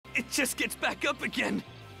it just gets back up again.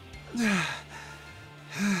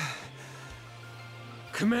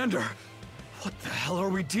 Commander, what the hell are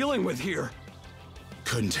we dealing with here?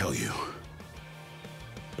 Couldn't tell you.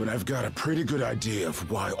 But I've got a pretty good idea of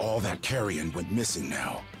why all that carrion went missing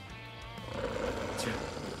now.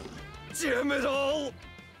 Damn it all!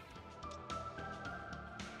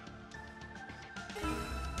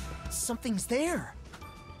 Something's there.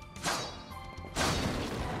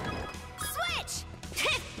 Switch!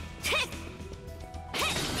 Get him!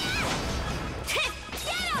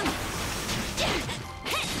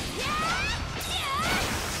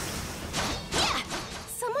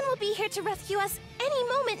 Someone will be here to rescue us any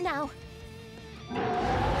moment now.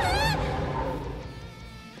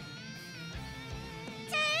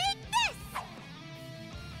 Take this!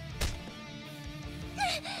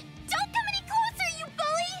 Don't come any closer, you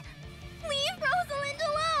bully! Leave Rosalind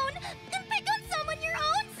alone and pick on someone your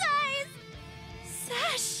own size!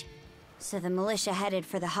 Sash! So the militia headed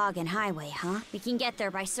for the Hagen Highway, huh? We can get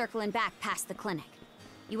there by circling back past the clinic.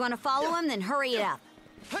 You want to follow him? Then hurry it up.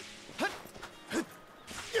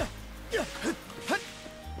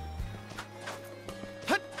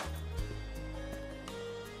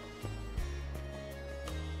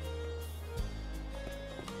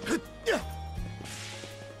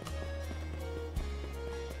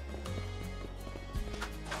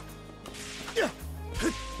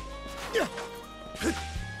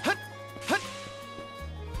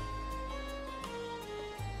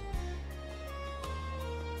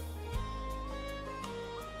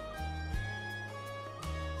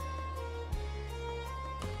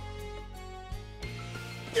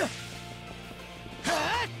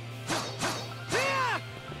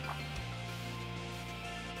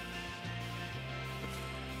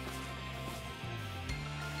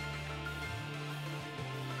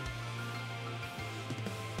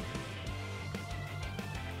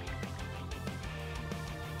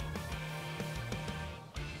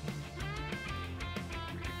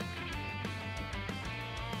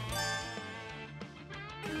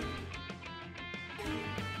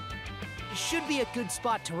 Should be a good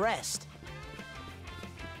spot to rest.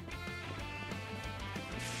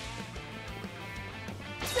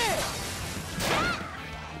 There!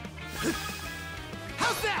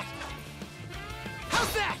 How's that?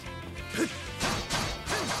 How's that?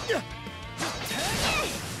 Gotcha!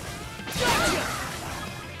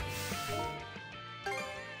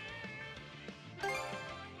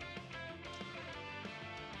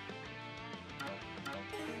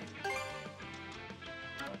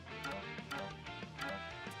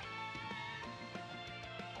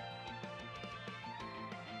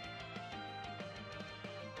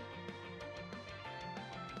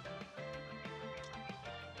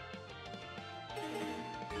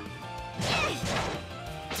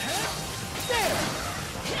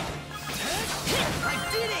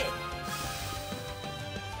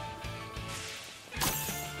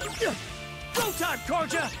 Go time,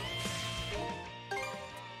 Korja!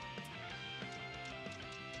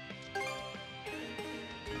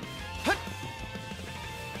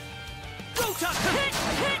 Go time!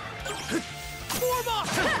 Form up!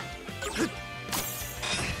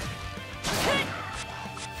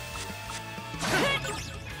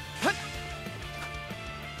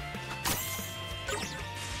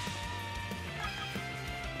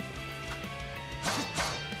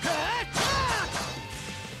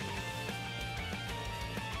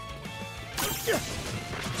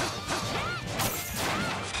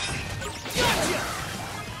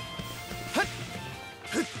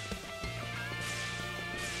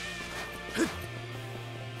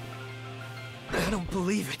 I don't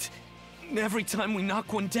believe it. Every time we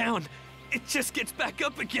knock one down, it just gets back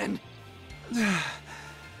up again.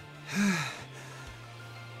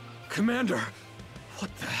 Commander,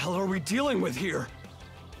 what the hell are we dealing with here?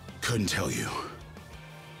 Couldn't tell you.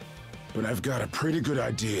 But I've got a pretty good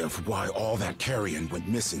idea of why all that carrion went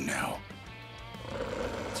missing now.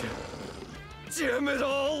 Damn it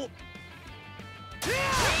all!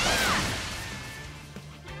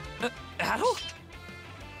 Adel?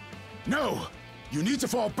 No! You need to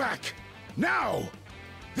fall back! Now!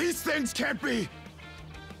 These things can't be...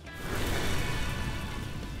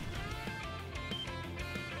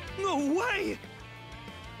 No way!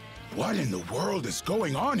 What in the world is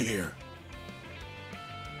going on here?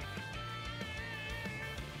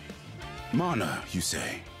 Mana, you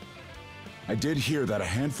say? I did hear that a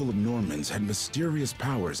handful of Normans had mysterious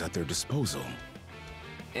powers at their disposal.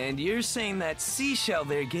 And you're saying that seashell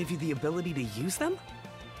there gave you the ability to use them?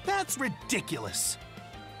 That's ridiculous.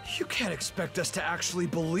 You can't expect us to actually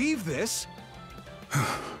believe this.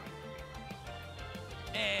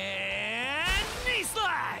 And knee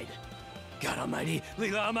slide! God Almighty,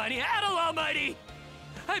 Leela Almighty, Adel Almighty!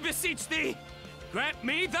 I beseech thee, grant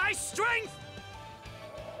me thy strength!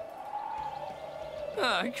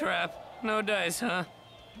 Ah, crap. No dice, huh?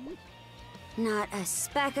 Not a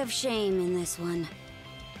speck of shame in this one.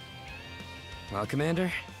 Well,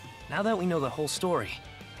 Commander, now that we know the whole story,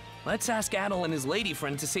 let's ask Adel and his lady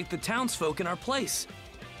friend to save the townsfolk in our place.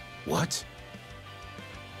 What?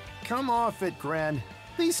 Come off it, Gren.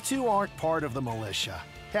 These two aren't part of the militia.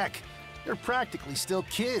 Heck, they're practically still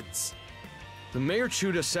kids. The mayor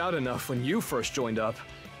chewed us out enough when you first joined up.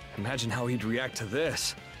 Imagine how he'd react to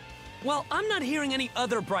this. Well, I'm not hearing any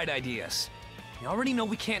other bright ideas. You already know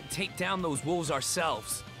we can't take down those wolves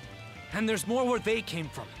ourselves. And there's more where they came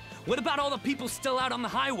from. What about all the people still out on the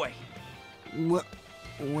highway?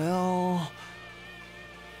 Well...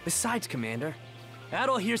 Besides, Commander,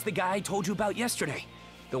 Adel here's the guy I told you about yesterday.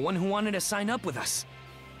 The one who wanted to sign up with us.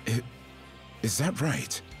 Is that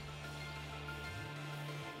right?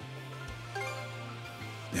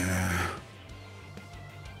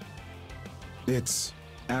 It's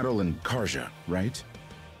Adel and Karja, right?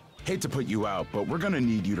 Hate to put you out, but we're gonna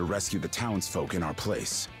need you to rescue the townsfolk in our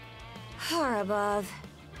place. Far above.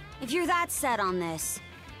 If you're that set on this,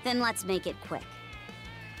 then let's make it quick.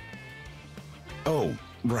 Oh,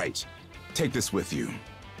 right. Take this with you.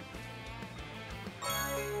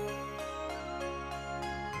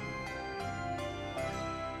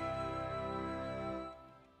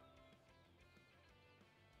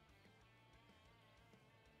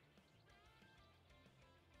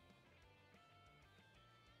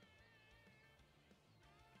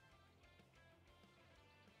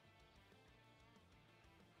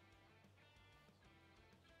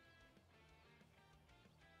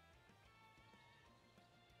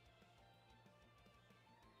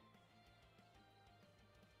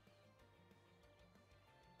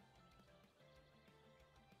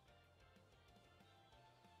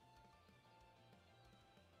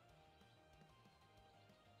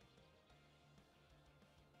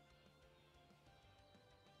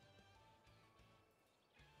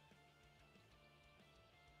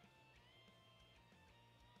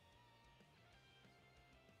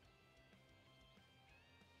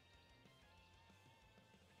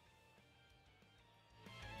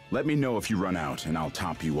 Let me know if you run out, and I'll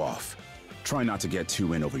top you off. Try not to get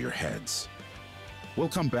too in over your heads. We'll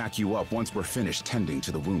come back you up once we're finished tending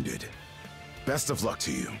to the wounded. Best of luck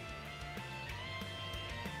to you.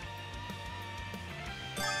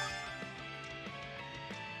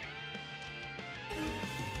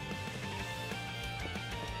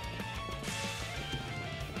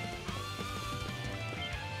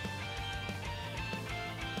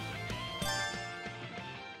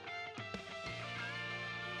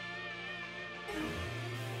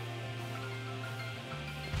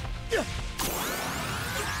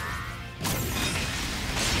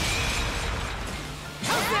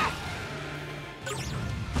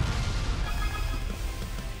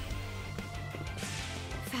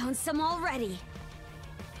 Found some already.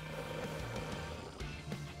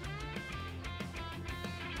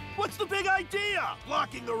 What's the big idea,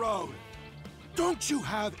 blocking the road? Don't you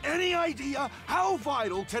have any idea how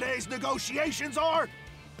vital today's negotiations are?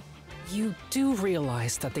 You do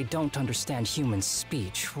realize that they don't understand human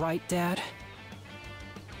speech, right, Dad?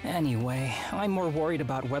 Anyway, I'm more worried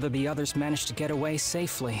about whether the others managed to get away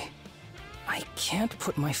safely. I can't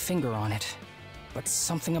put my finger on it, but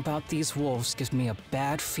something about these wolves gives me a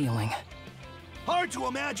bad feeling. Hard to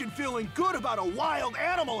imagine feeling good about a wild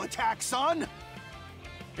animal attack, son!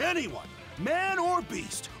 Anyone, man or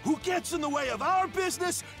beast, who gets in the way of our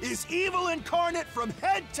business is evil incarnate from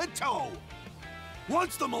head to toe!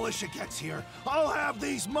 Once the militia gets here, I'll have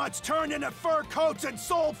these mutts turned into fur coats and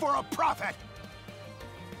sold for a profit!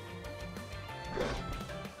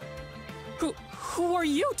 Who are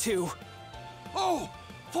you two? Oh,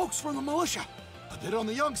 folks from the militia. A bit on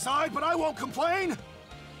the young side, but I won't complain.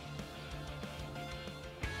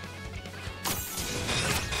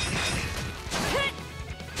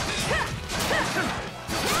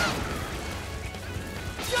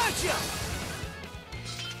 Gotcha!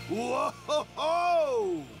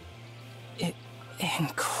 Whoa-ho-ho!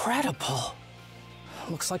 Incredible.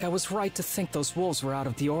 Looks like I was right to think those wolves were out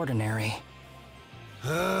of the ordinary.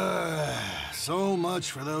 So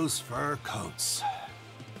much for those fur coats.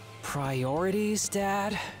 Priorities,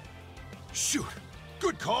 Dad? Shoot,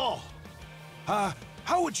 good call. How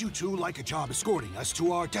would you two like a job escorting us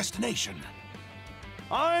to our destination?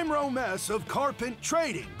 I'm Romes of Carpent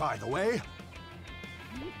Trading, by the way.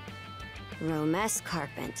 Romes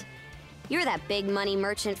Carpent. You're that big money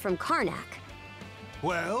merchant from Karnak.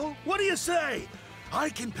 Well, what do you say? I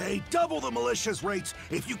can pay double the militia's rates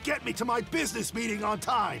if you get me to my business meeting on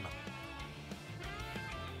time.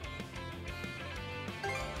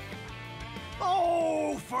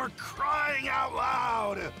 Oh, for crying out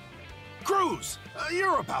loud! Cruz,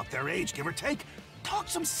 you're about their age, give or take. Talk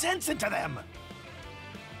some sense into them.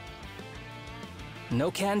 No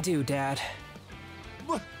can do, Dad.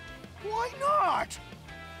 Why not?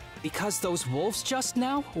 Because those wolves just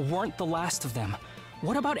now weren't the last of them.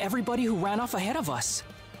 What about everybody who ran off ahead of us?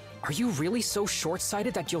 Are you really so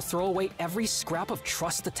short-sighted that you'll throw away every scrap of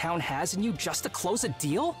trust the town has in you just to close a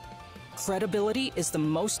deal? Credibility is the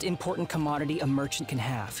most important commodity a merchant can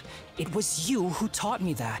have. It was you who taught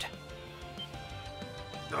me that.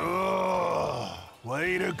 Ugh,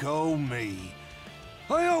 way to go, me.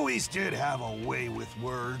 I always did have a way with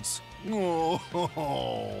words. Oh.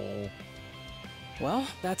 Well,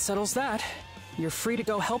 that settles that. You're free to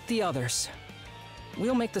go help the others.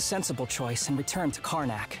 We'll make the sensible choice and return to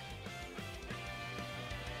Karnak.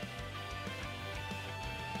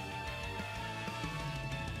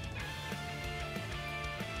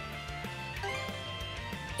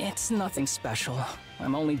 It's nothing special.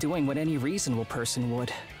 I'm only doing what any reasonable person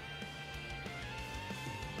would.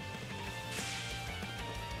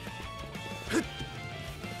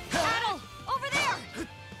 Battle! Over there!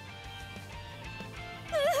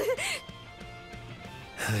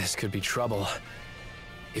 This could be trouble.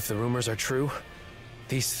 If the rumors are true,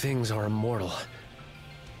 these things are immortal.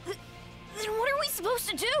 Then what are we supposed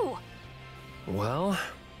to do? Well,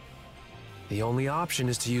 the only option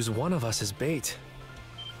is to use one of us as bait.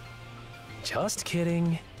 Just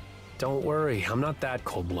kidding. Don't worry, I'm not that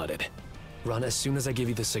cold-blooded. Run as soon as I give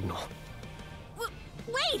you the signal.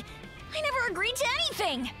 Wait! I never agreed to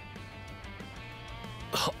anything!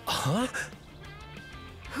 Huh?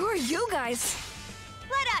 Who are you guys?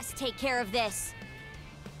 Let us take care of this.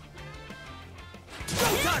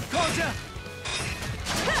 Showtime, Koja!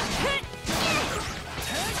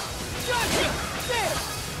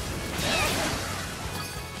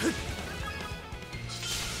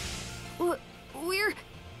 We're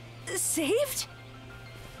saved?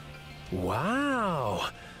 Wow!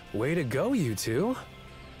 Way to go, you two.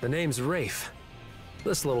 The name's Rafe.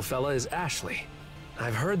 This little fella is Ashley.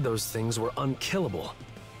 I've heard those things were unkillable.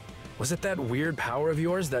 Was it that weird power of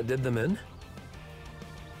yours that did them in?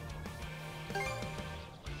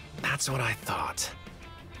 That's what I thought.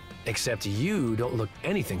 Except you don't look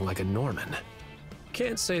anything like a Norman.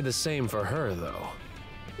 Can't say the same for her, though.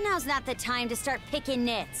 Now's not the time to start picking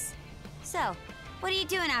nits. So, what are you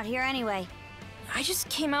doing out here anyway? I just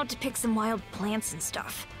came out to pick some wild plants and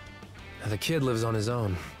stuff. The kid lives on his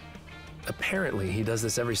own. Apparently, he does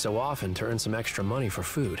this every so often to earn some extra money for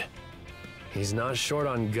food. He's not short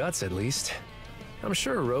on guts, at least. I'm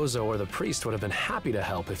sure Rozo or the priest would have been happy to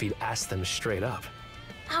help if he'd asked them straight up.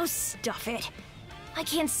 Oh, stuff it. I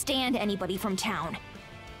can't stand anybody from town.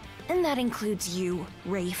 And that includes you,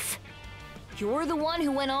 Rafe. You're the one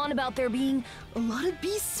who went on about there being a lot of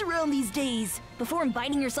beasts around these days, before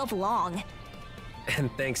inviting yourself along.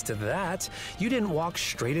 And thanks to that, you didn't walk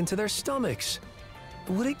straight into their stomachs.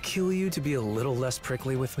 Would it kill you to be a little less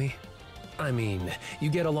prickly with me? I mean, you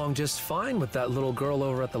get along just fine with that little girl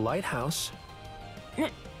over at the lighthouse.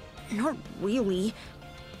 Not really.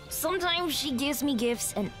 Sometimes she gives me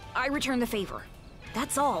gifts and I return the favor.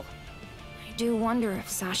 That's all. I do wonder if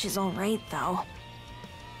Sasha's alright, though.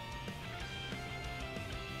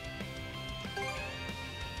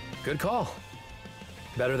 Good call.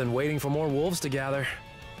 Better than waiting for more wolves to gather.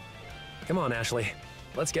 Come on, Ashley.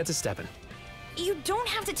 Let's get to stepping. You don't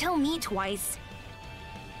have to tell me twice.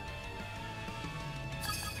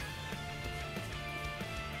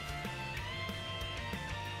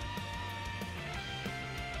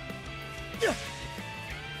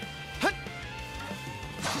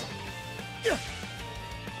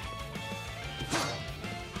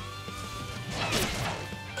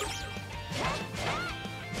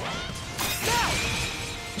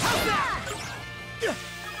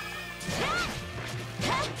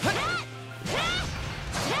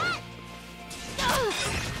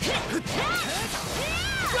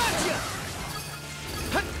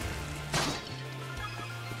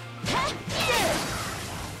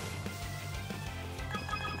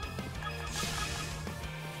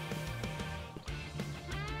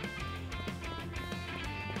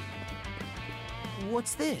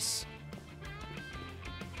 What's this?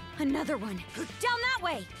 Another one. Down that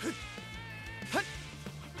way!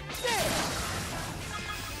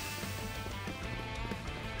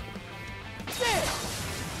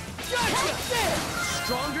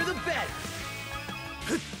 Stronger the better.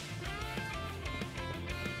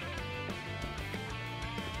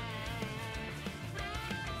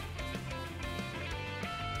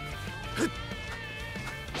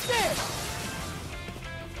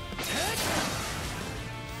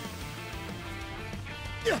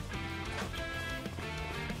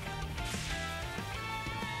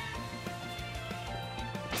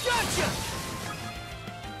 Gotcha!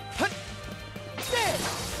 There!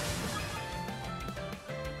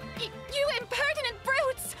 You impertinent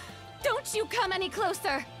brutes! Don't you come any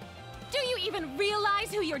closer! Do you even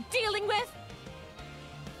realize who you're dealing with?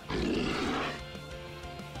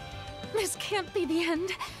 This can't be the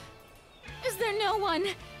end. Is there no one,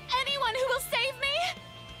 anyone who will save me?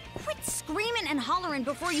 Quit screaming and hollering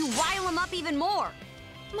before you rile them up even more.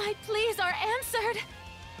 My pleas are answered.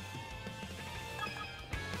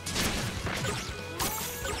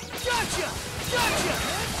 Gotcha! Gotcha!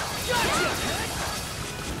 Gotcha!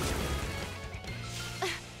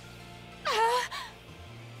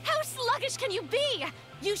 How sluggish can you be?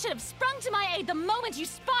 You should have sprung to my aid the moment you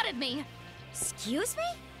spotted me. Excuse me?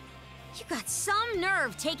 You got some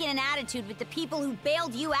nerve taking an attitude with the people who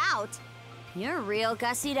bailed you out. You're real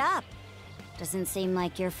gussied up. Doesn't seem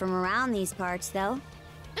like you're from around these parts, though.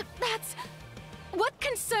 That's... What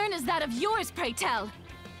concern is that of yours, pray tell?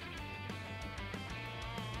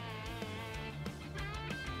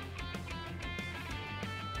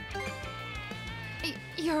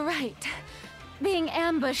 You're right. Being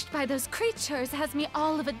ambushed by those creatures has me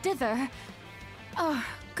all of a dither. Oh,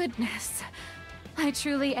 goodness. I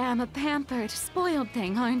truly am a pampered, spoiled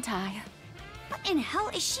thing, aren't I? What in hell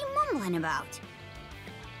is she mumbling about?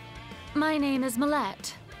 My name is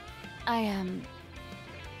Millette. I am...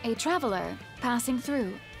 a traveler passing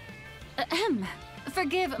through. Ahem.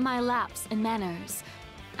 Forgive my lapse in manners.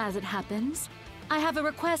 As it happens, I have a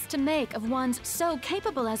request to make of ones so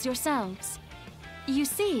capable as yourselves. You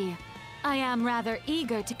see, I am rather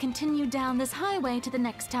eager to continue down this highway to the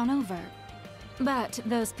next town over. But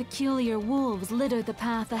those peculiar wolves litter the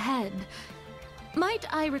path ahead. Might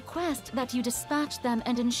I request that you dispatch them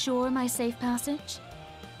and ensure my safe passage?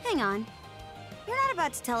 Hang on. You're not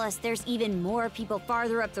about to tell us there's even more people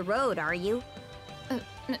farther up the road, are you?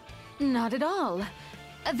 Not at all.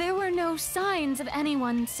 There were no signs of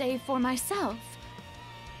anyone save for myself.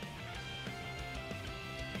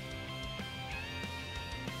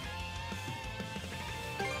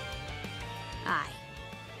 Aye.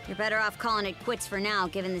 You're better off calling it quits for now,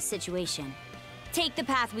 given the situation. Take the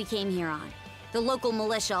path we came here on. The local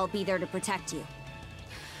militia will be there to protect you.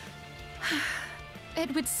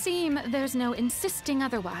 It would seem there's no insisting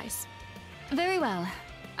otherwise. Very well.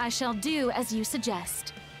 I shall do as you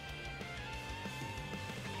suggest.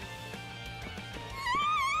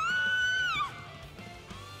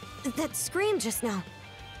 That scream just now.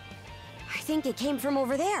 I think it came from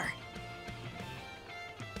over there.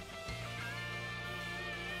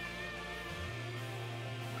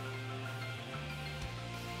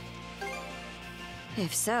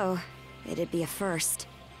 If so, it'd be a first.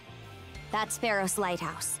 That's Sparrow's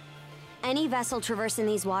lighthouse. Any vessel traversing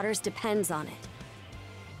these waters depends on it.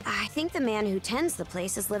 I think the man who tends the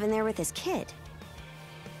place is living there with his kid.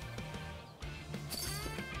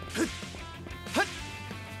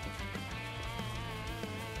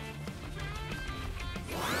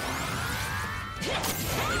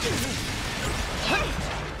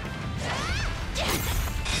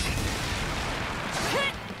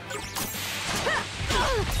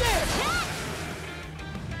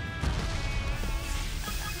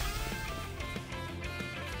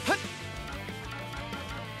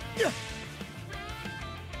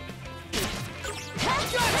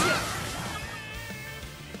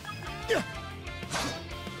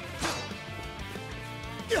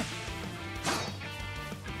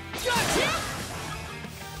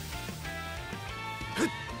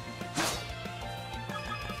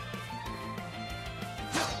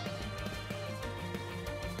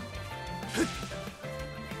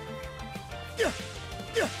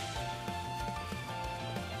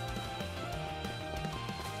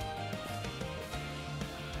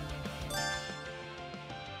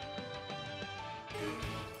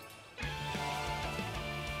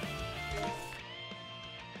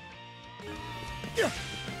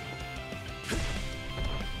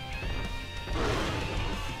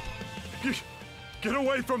 Get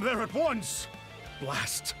away from there at once!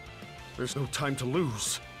 Blast! There's no time to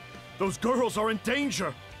lose. Those girls are in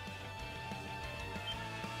danger!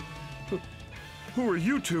 Who are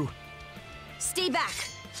you two? Stay back!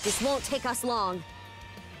 This won't take us long.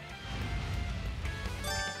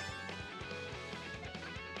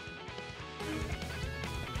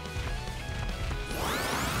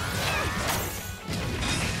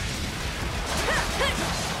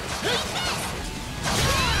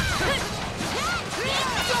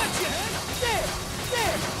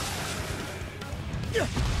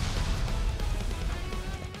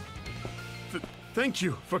 Thank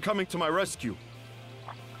you for coming to my rescue.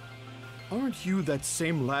 Aren't you that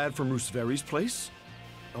same lad from Rooseveri's place?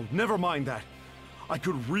 Oh, never mind that. I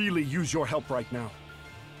could really use your help right now.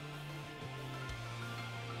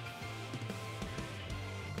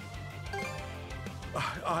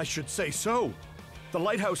 I should say so. The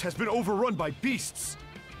lighthouse has been overrun by beasts.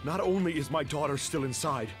 Not only is my daughter still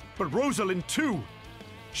inside, but Rosalind too.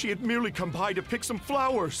 She had merely come by to pick some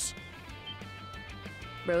flowers.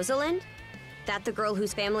 Rosalind? That the girl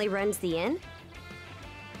whose family runs the inn?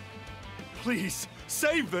 Please,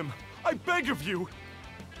 save them! I beg of you!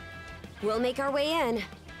 We'll make our way in,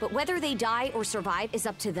 but whether they die or survive is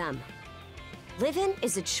up to them. Living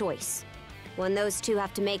is a choice, one those two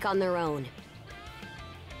have to make on their own.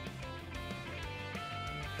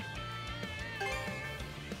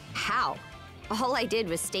 How? All I did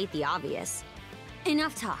was state the obvious.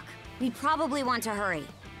 Enough talk. We probably want to hurry.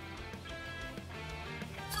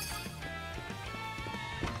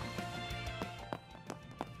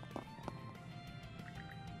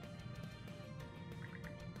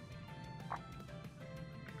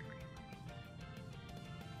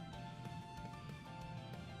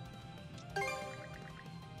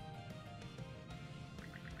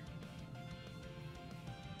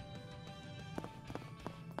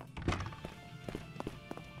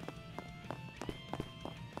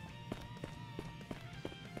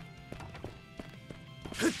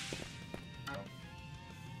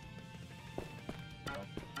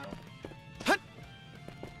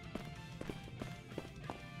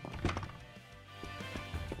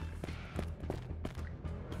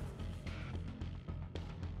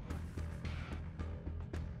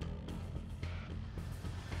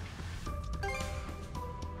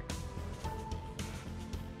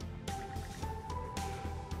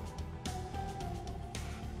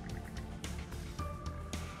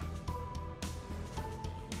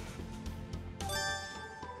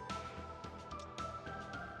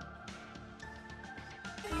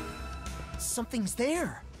 Something's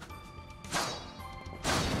there.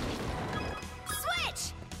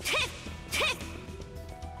 Switch! Get him!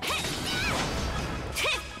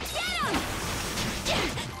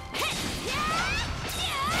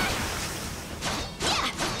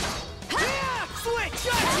 Switch!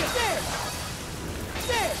 Gotcha! There!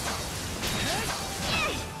 There!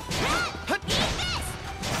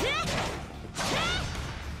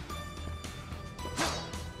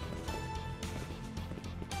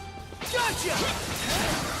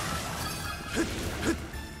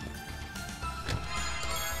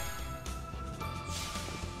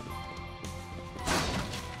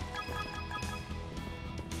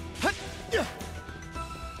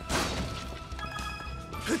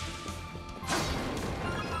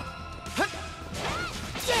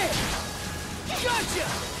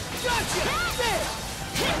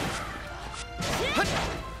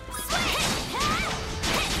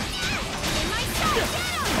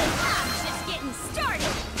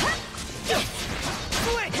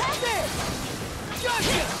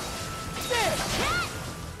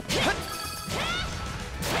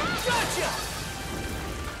 Gotcha!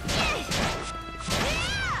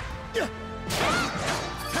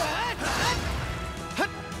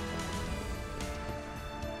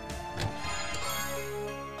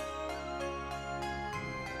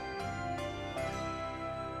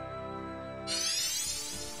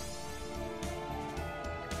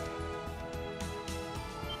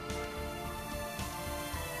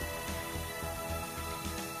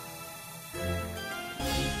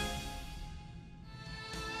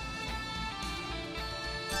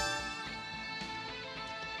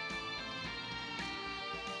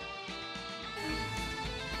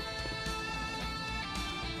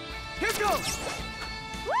 Here goes!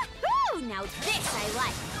 Woohoo! Now this I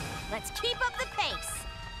like. Let's keep up the pace.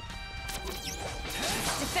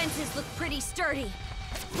 Defenses look pretty sturdy.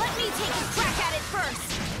 Let me take a crack at it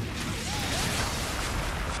first.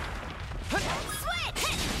 Switch!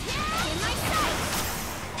 In my sight!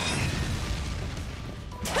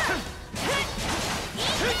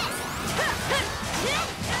 Eat this!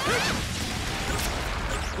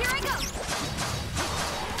 Here I go!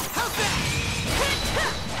 How's that?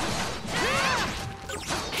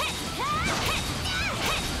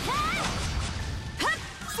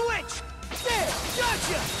 Switch! There!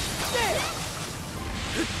 Gotcha! There!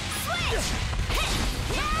 Switch!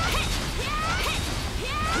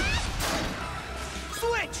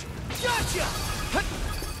 Switch! Gotcha!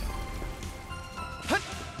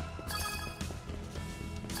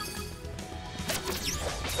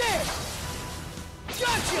 There!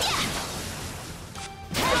 Gotcha!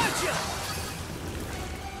 Gotcha!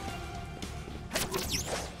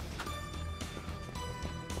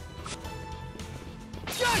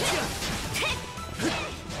 Gotcha!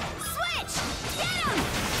 Switch! Get him!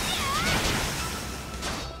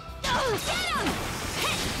 Get him!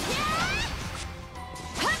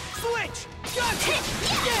 switch! Gotcha!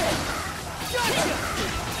 Yeah! Gotcha!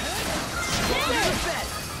 There's that!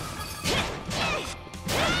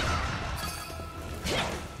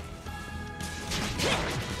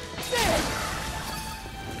 There!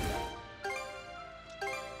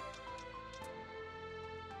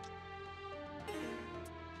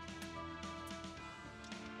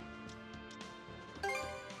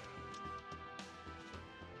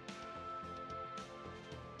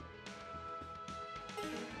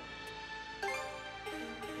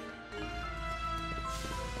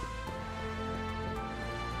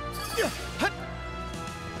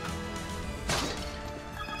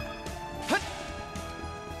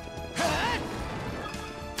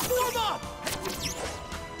 Form up!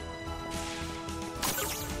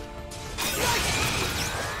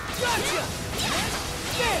 Gotcha!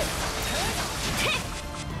 There!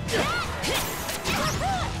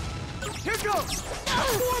 Here goes!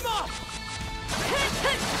 Form up!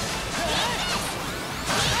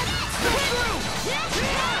 Through!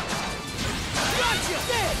 Gotcha!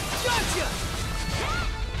 There! Gotcha!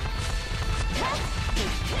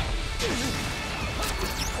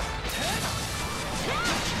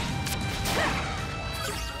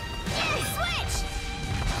 Switch!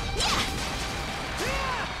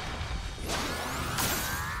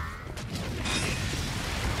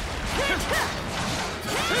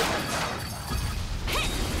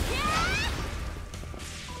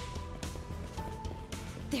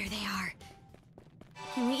 There they are.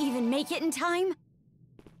 Can we even make it in time?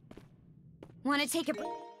 Want to take a...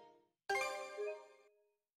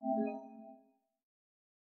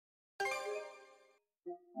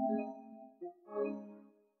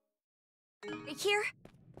 Here?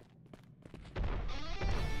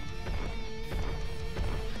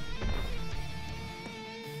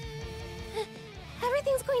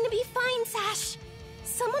 Everything's going to be fine, Sash.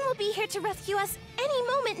 Someone will be here to rescue us any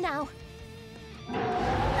moment now.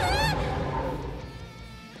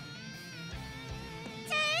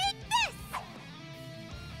 Take this!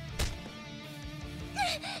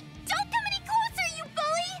 Don't come any closer, you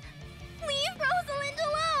bully! Leave Rosalind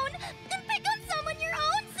alone and pick on someone your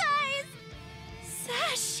own size!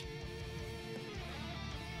 Sash!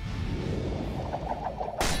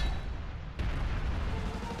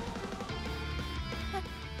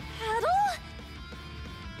 Paddle?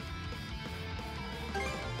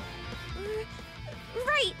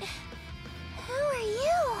 Right. Who are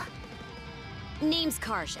you? Name's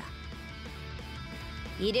Karja.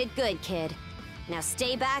 You did good, kid. Now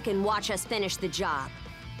stay back and watch us finish the job.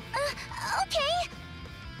 Okay.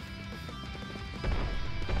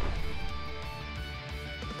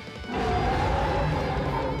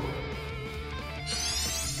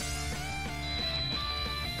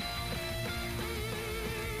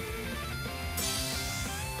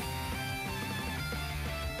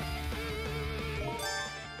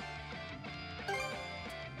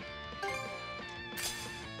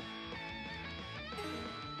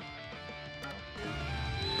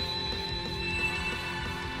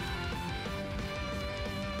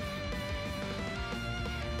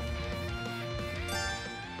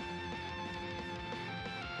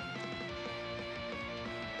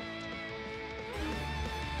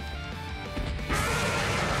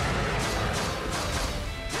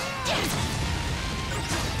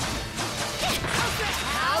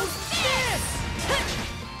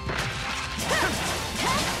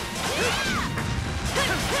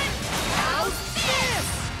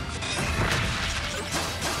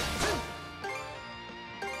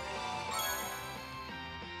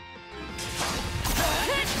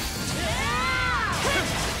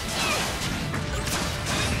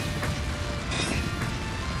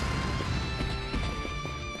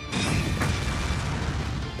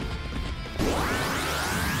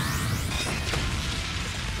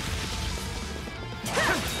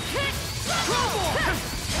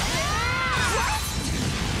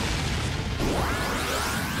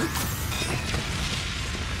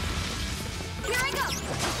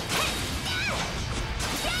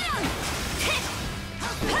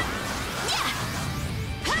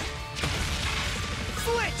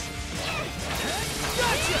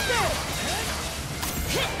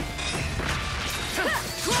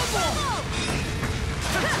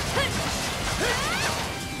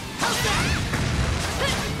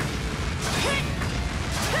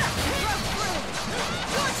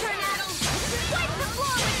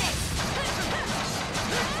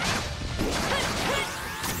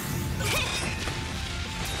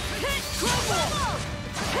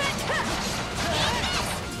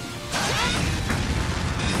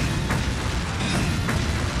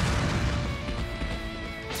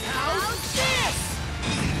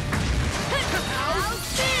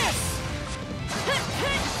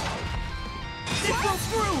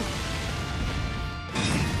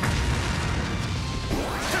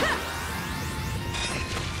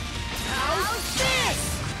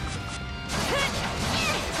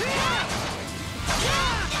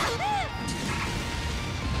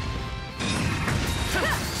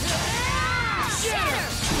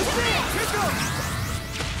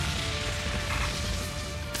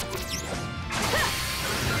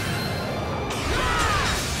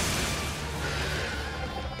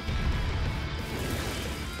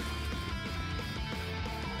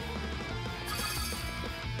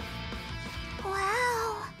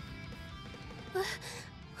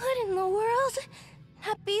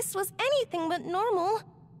 beast was anything but normal.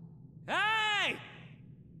 Hey!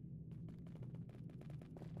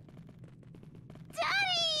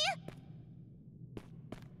 Daddy!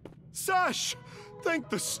 Sash! Thank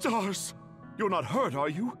the stars! You're not hurt, are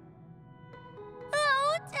you?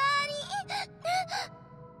 Oh, Daddy!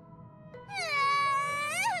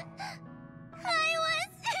 I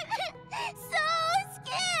was so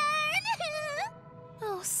scared!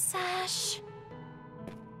 Oh, Sash.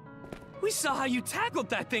 We saw how you tackled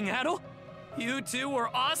that thing, Adel. You two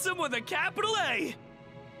were awesome with a capital A.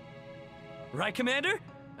 Right, Commander?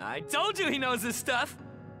 I told you he knows his stuff.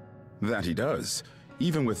 That he does.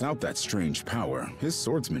 Even without that strange power, his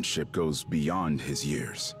swordsmanship goes beyond his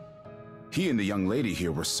years. He and the young lady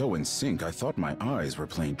here were so in sync, I thought my eyes were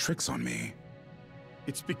playing tricks on me.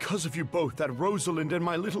 It's because of you both that Rosalind and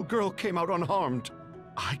my little girl came out unharmed.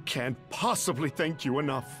 I can't possibly thank you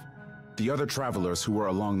enough. The other travelers who were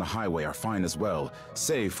along the highway are fine as well,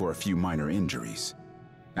 save for a few minor injuries.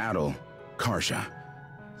 Adel, Karja,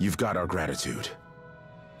 you've got our gratitude.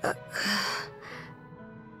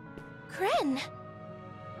 Gren.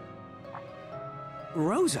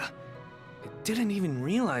 Rosa, I didn't even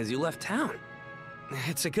realize you left town.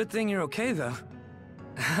 It's a good thing you're okay, though.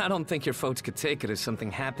 I don't think your folks could take it if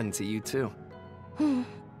something happened to you, too.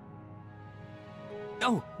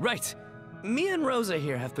 Oh, right. Me and Rosa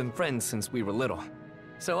here have been friends since we were little.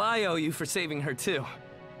 So I owe you for saving her, too.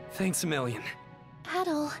 Thanks a million.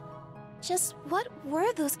 Adel, just what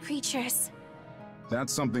were those creatures?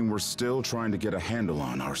 That's something we're still trying to get a handle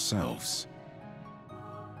on ourselves.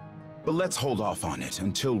 But let's hold off on it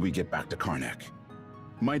until we get back to Karnak.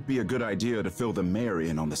 Might be a good idea to fill the mayor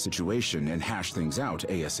in on the situation and hash things out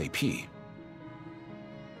ASAP.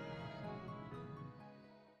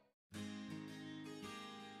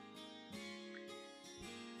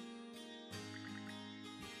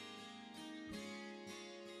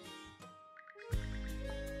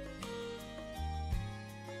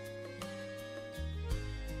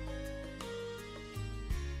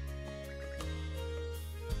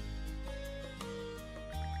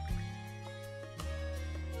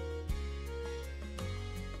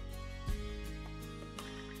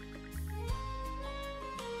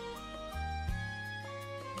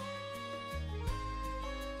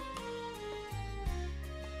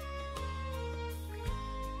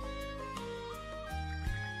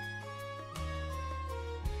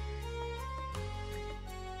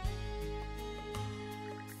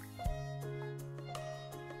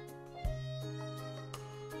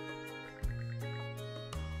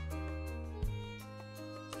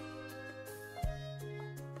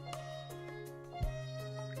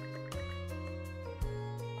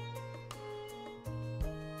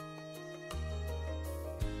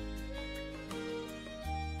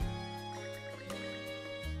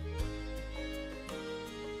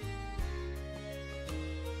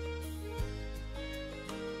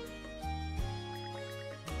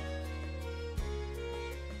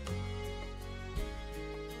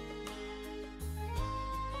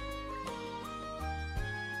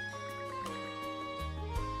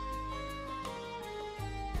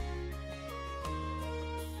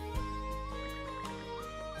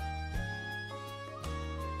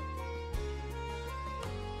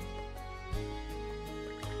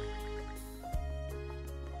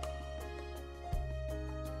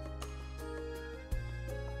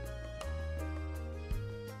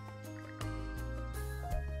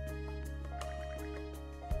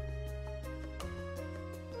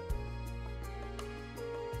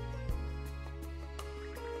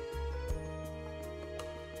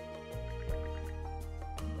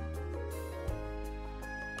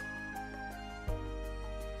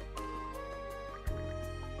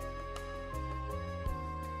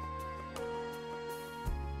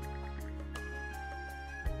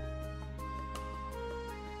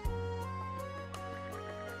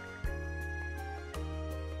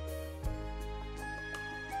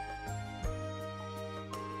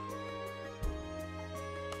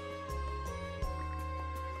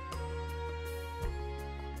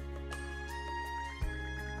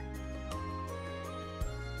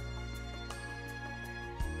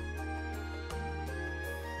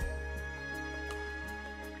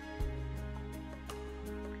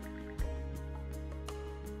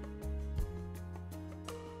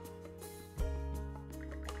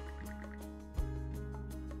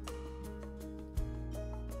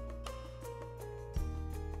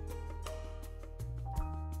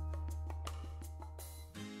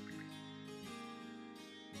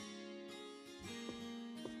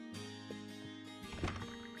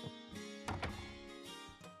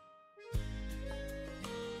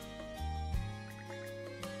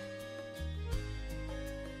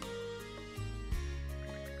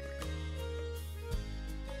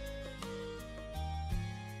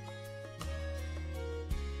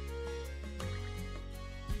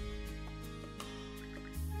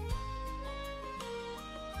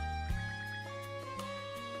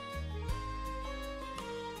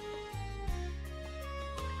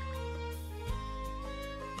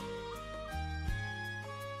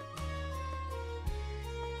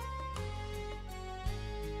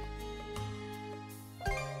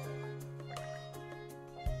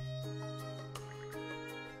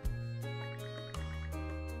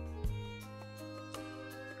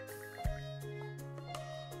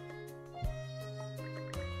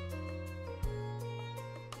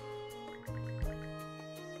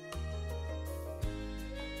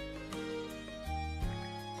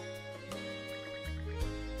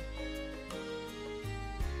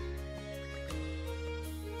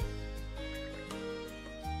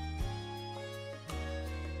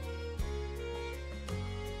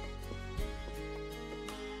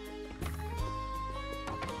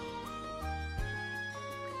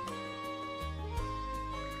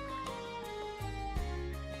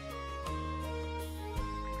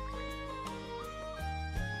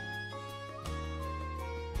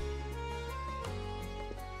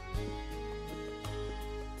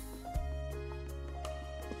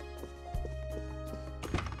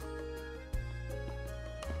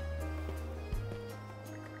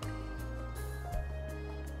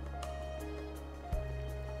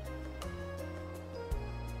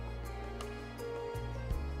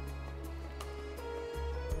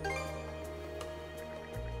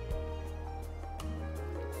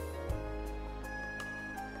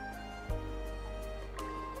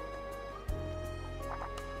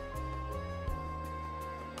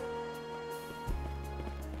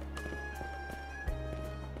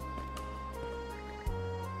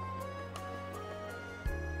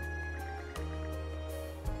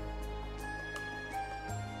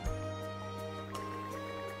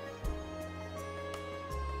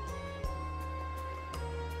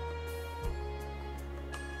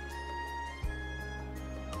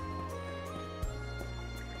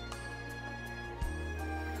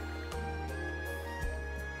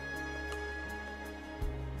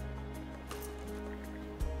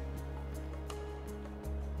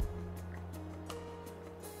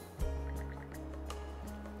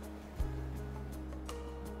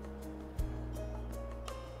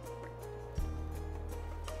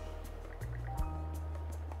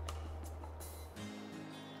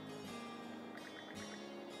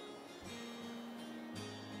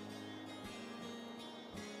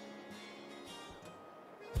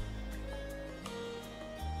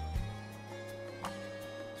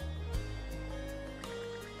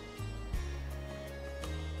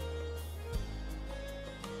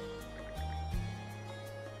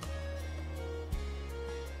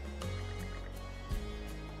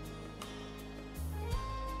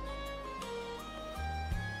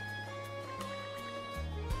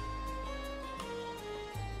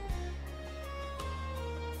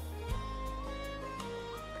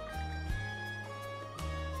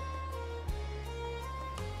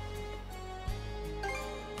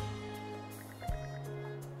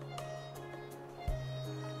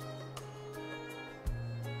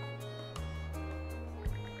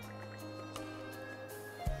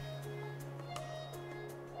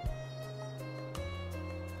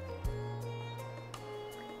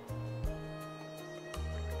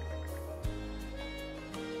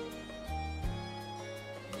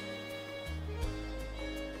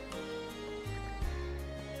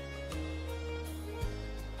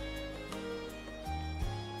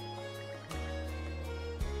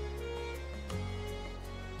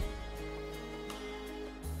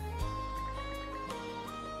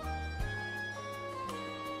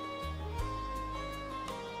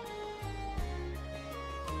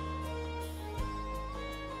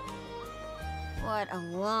 What a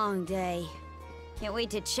long day. Can't wait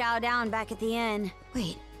to chow down back at the inn.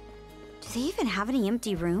 Wait, do they even have any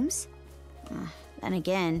empty rooms? Then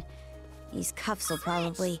again, these cuffs will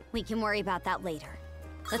probably... We can worry about that later.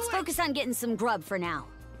 Let's focus on getting some grub for now.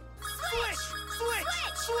 Switch! Switch!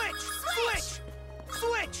 Switch! Switch!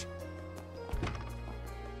 Switch!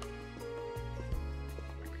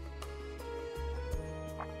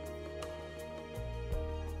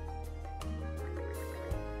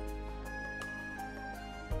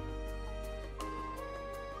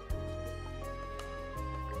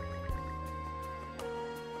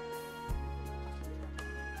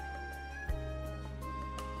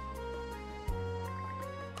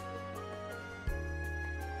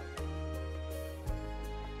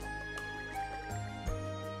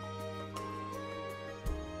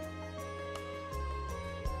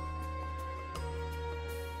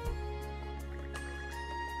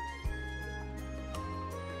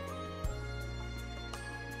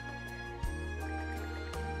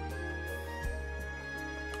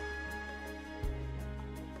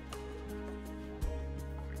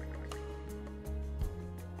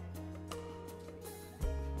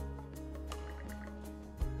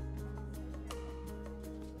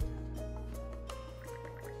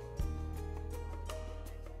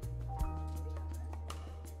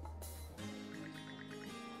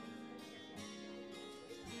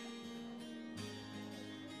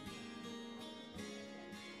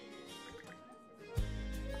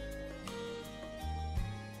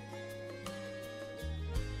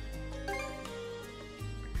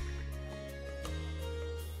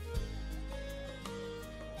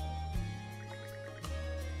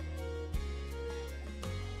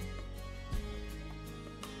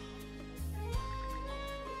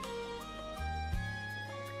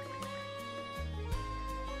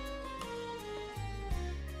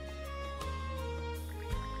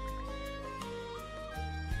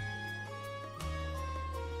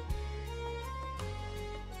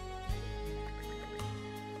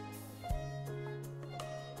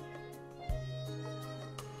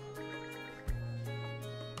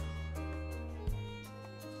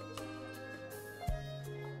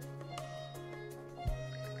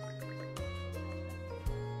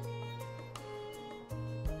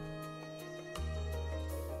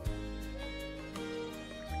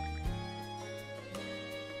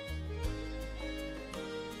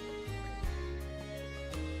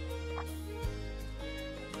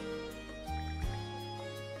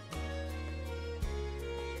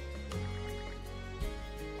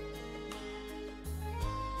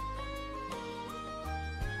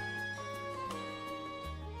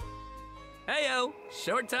 Heyo,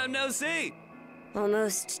 short time no see.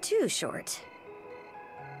 Almost too short.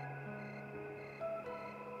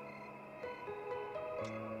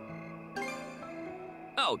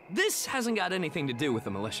 Oh, this hasn't got anything to do with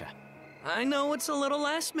the militia. I know it's a little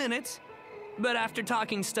last minute, but after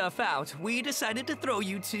talking stuff out, we decided to throw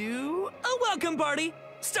you to a welcome party,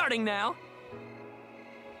 starting now.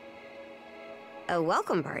 A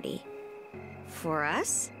welcome party? For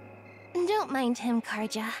us? Don't mind him,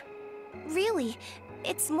 Karja. Really,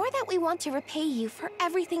 it's more that we want to repay you for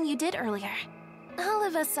everything you did earlier. All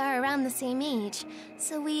of us are around the same age,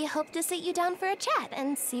 so we hope to sit you down for a chat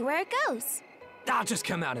and see where it goes. I'll just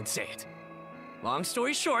come out and say it. Long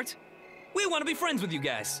story short, we want to be friends with you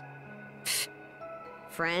guys.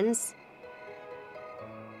 Friends?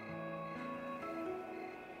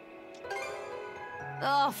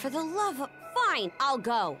 Oh, for the love of... Fine, I'll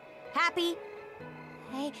go. Happy?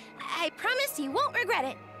 I promise you won't regret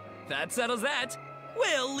it. That settles that.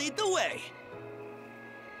 We'll lead the way.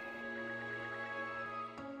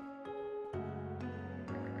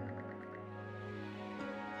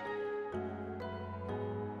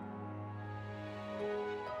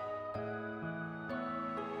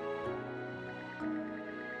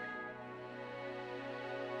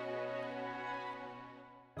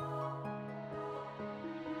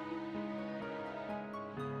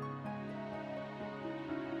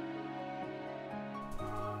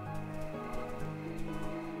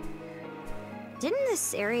 Didn't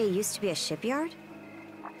this area used to be a shipyard?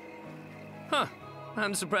 Huh.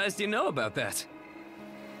 I'm surprised you know about that.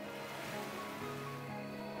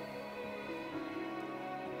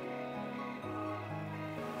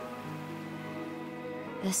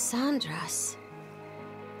 The Sandras.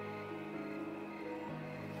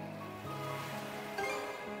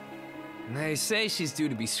 They say she's due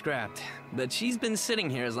to be scrapped, but she's been sitting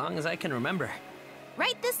here as long as I can remember.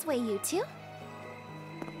 Right this way, you two.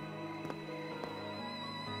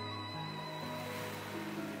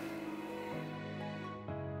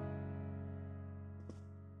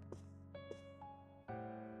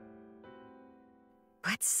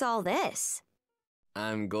 What's all this?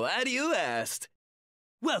 I'm glad you asked.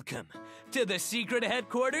 Welcome to the secret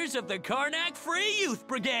headquarters of the Karnak Free Youth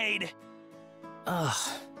Brigade.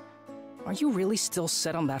 Ugh. Are you really still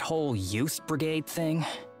set on that whole youth brigade thing?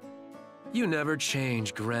 You never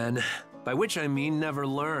change, Gren. By which I mean never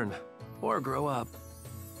learn. Or grow up.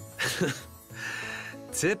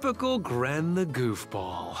 Typical Gren the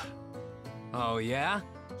goofball. Oh yeah?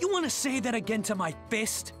 You want to say that again to my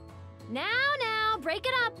fist? Now, break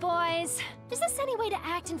it up, boys. Is this any way to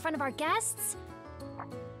act in front of our guests?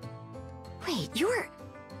 Wait, you're...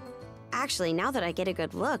 Actually, now that I get a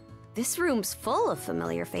good look, this room's full of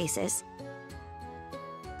familiar faces.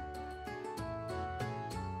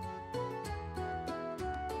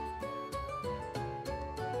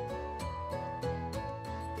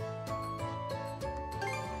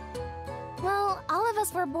 Well, all of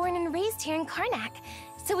us were born and raised here in Karnak,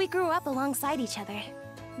 so we grew up alongside each other.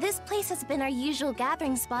 This place has been our usual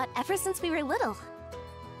gathering spot ever since we were little.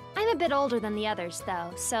 I'm a bit older than the others, though,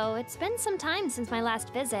 so it's been some time since my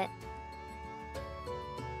last visit.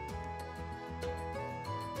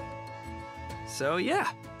 So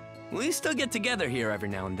yeah, we still get together here every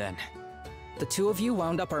now and then. The two of you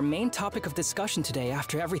wound up our main topic of discussion today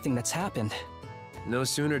after everything that's happened. No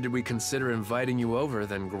sooner did we consider inviting you over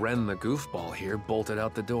than Gren the goofball here bolted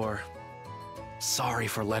out the door. Sorry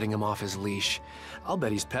for letting him off his leash. I'll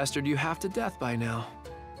bet he's pestered you half to death by now.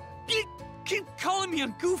 You keep calling me a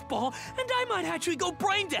goofball, and I might actually go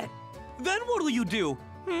brain dead. Then what'll you do?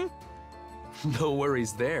 No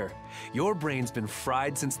worries there. Your brain's been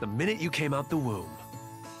fried since the minute you came out the womb.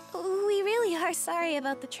 We really are sorry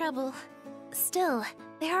about the trouble. Still,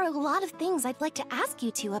 there are a lot of things I'd like to ask you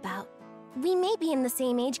two about. We may be in the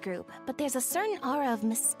same age group, but there's a certain aura of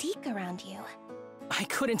mystique around you. I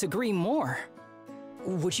couldn't agree more.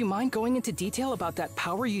 Would you mind going into detail about that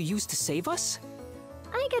power you used to save us?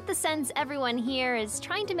 I get the sense everyone here is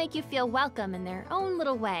trying to make you feel welcome in their own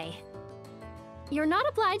little way. You're not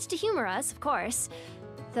obliged to humor us, of course,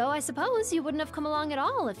 though I suppose you wouldn't have come along at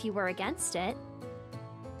all if you were against it.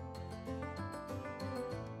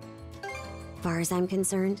 As far as I'm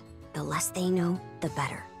concerned, the less they know, the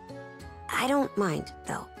better. I don't mind,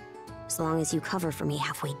 though, as long as you cover for me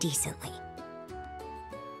halfway decently.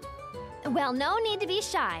 Well, no need to be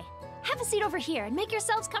shy. Have a seat over here and make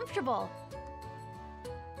yourselves comfortable.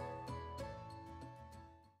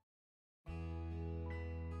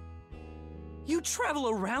 You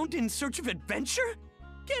travel around in search of adventure?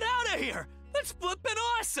 Get out of here! That's flippin'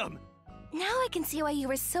 awesome! Now I can see why you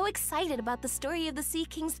were so excited about the story of the Sea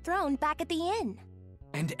King's throne back at the inn.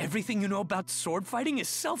 And everything you know about sword fighting is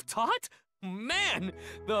self-taught? Man,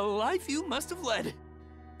 the life you must have led.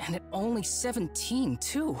 And at only 17,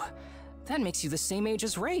 too. That makes you the same age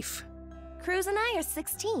as Rafe. Cruz and I are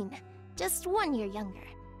 16, just 1 year younger.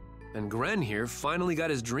 And Gren here finally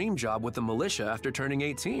got his dream job with the militia after turning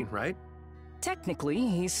 18, right? Technically,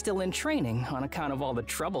 he's still in training on account of all the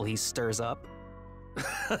trouble he stirs up.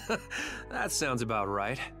 That sounds about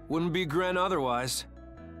right. Wouldn't be Gren otherwise.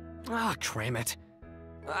 Ah, cram it.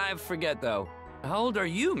 I forget, though. How old are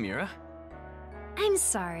you, Mira? I'm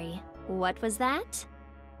sorry. What was that?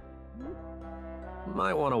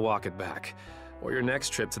 Might want to walk it back, or your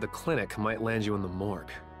next trip to the clinic might land you in the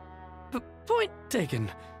morgue. Point taken.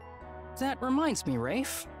 That reminds me,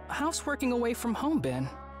 Rafe. How's working away from home been?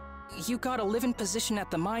 You got a live-in position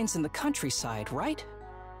at the mines in the countryside, right?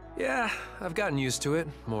 Yeah, I've gotten used to it,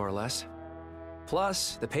 more or less.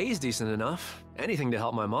 Plus, the pay's decent enough. Anything to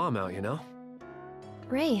help my mom out, you know?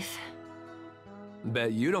 Rafe.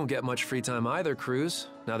 Bet you don't get much free time either, Cruz,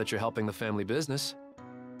 now that you're helping the family business.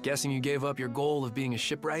 Guessing you gave up your goal of being a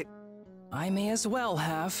shipwright? I may as well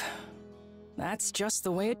have. That's just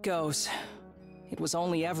the way it goes. It was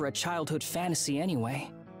only ever a childhood fantasy anyway.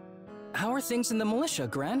 How are things in the militia,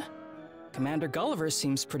 Gren? Commander Gulliver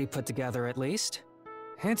seems pretty put together, at least.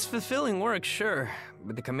 It's fulfilling work, sure,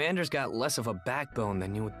 but the commander's got less of a backbone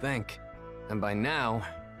than you would think. And by now,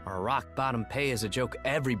 our rock-bottom pay is a joke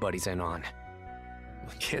everybody's in on.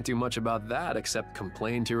 Can't do much about that except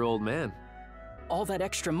complain to your old man. All that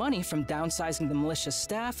extra money from downsizing the militia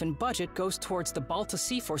staff and budget goes towards the Balta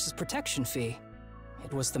Sea Force's protection fee.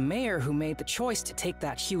 It was the mayor who made the choice to take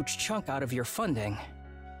that huge chunk out of your funding.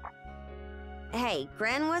 Hey,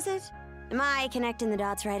 Gren, was it? Am I connecting the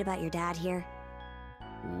dots right about your dad here?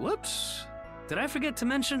 Whoops. Did I forget to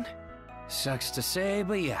mention? Sucks to say,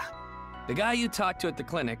 but yeah. The guy you talked to at the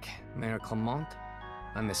clinic, Mayor Clement,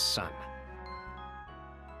 I'm his son.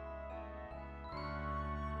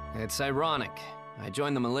 It's ironic. I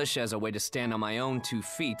joined the militia as a way to stand on my own 2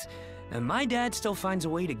 feet, and my dad still finds a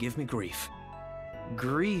way to give me grief.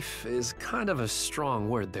 grief is kind of a strong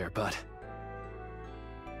word there, bud.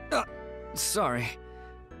 Sorry.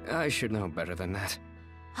 I should know better than that.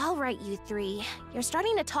 All right, you three. You're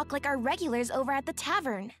starting to talk like our regulars over at the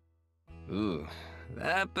tavern. Ooh,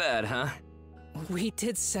 that bad, huh? We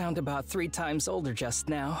did sound about 3 times older just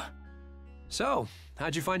now. So,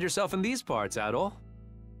 how'd you find yourself in these parts, Adol?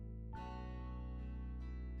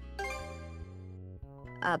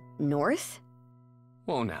 Up north?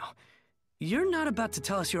 Whoa now. You're not about to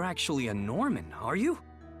tell us you're actually a Norman, are you?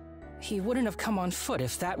 He wouldn't have come on foot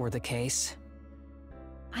if that were the case.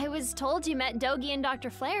 I was told you met Dogi and Dr.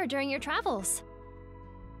 Flare during your travels.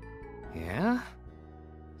 Yeah?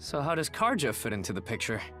 So how does Karja fit into the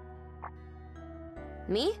picture?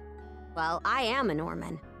 Me? Well, I am a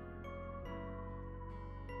Norman.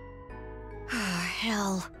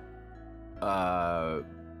 Hell.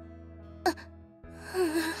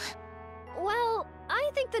 Well, I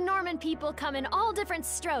think the Norman people come in all different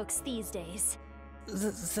strokes these days.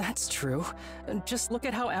 That's true. Just look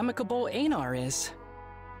at how amicable Einar is.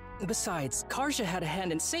 Besides, Karja had a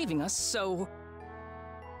hand in saving us, so...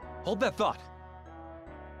 Hold that thought.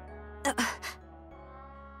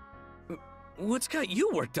 What's got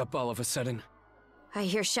you worked up all of a sudden? I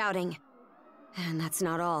hear shouting. And that's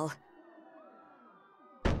not all.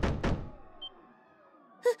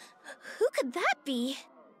 Who could that be?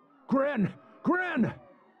 Gren! Gren!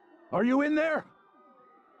 Are you in there?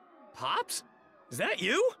 Pops? Is that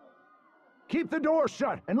you? Keep the door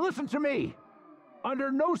shut and listen to me.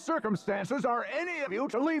 Under no circumstances are any of you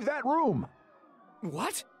to leave that room.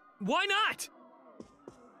 What? Why not?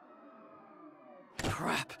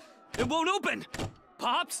 Crap. It won't open!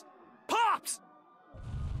 Pops? Pops!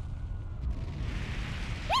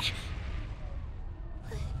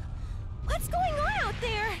 What's going on out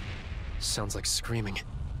there? Sounds like screaming.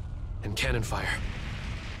 And cannon fire.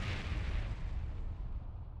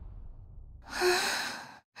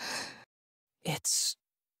 It's...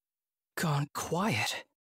 gone quiet.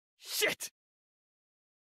 Shit!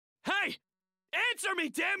 Hey! Answer me,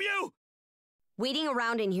 damn you! Waiting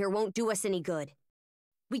around in here won't do us any good.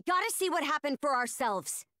 We gotta see what happened for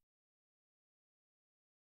ourselves.